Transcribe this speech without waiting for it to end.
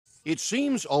It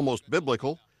seems almost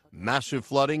biblical. Massive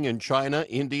flooding in China,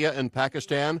 India, and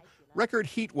Pakistan, record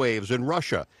heat waves in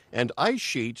Russia, and ice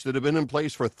sheets that have been in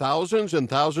place for thousands and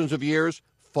thousands of years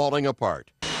falling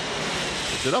apart.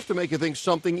 It's enough to make you think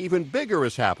something even bigger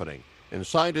is happening, and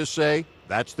scientists say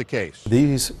that's the case.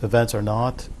 These events are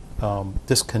not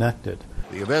disconnected.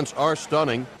 The events are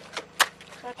stunning.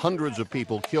 Hundreds of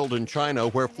people killed in China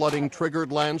where flooding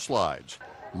triggered landslides.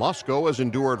 Moscow has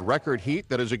endured record heat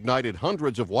that has ignited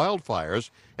hundreds of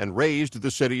wildfires and raised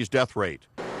the city's death rate.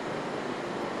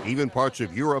 Even parts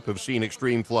of Europe have seen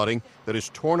extreme flooding that has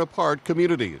torn apart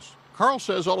communities. Carl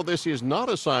says all of this is not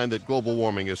a sign that global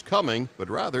warming is coming, but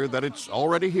rather that it's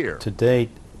already here. To date,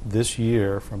 this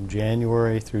year, from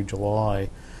January through July,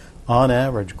 on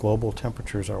average, global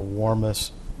temperatures are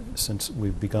warmest since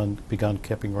we've begun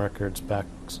keeping records back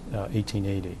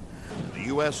 1880. The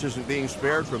U.S. isn't being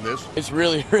spared from this. It's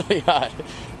really, really hot.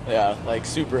 Yeah, like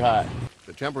super hot.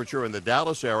 The temperature in the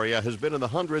Dallas area has been in the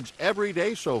hundreds every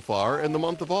day so far in the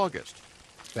month of August.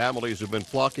 Families have been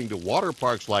flocking to water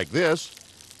parks like this,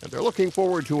 and they're looking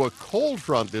forward to a cold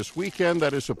front this weekend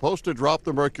that is supposed to drop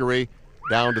the mercury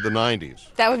down to the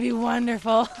 90s. That would be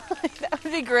wonderful. That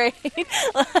would be great.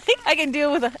 I can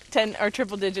deal with a 10 or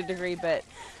triple digit degree, but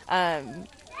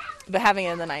having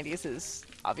it in the 90s is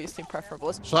obviously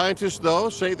preferable. Scientists, though,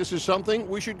 say this is something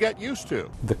we should get used to.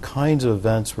 The kinds of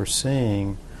events we're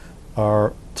seeing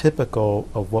are typical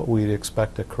of what we'd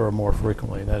expect to occur more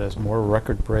frequently. That is, more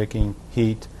record-breaking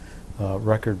heat,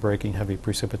 record-breaking heavy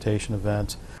precipitation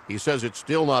events. He says it's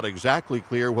still not exactly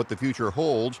clear what the future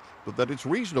holds, but that it's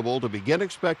reasonable to begin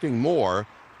expecting more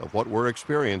of what we're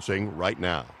experiencing right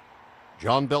now.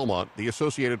 John Belmont, The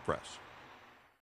Associated Press.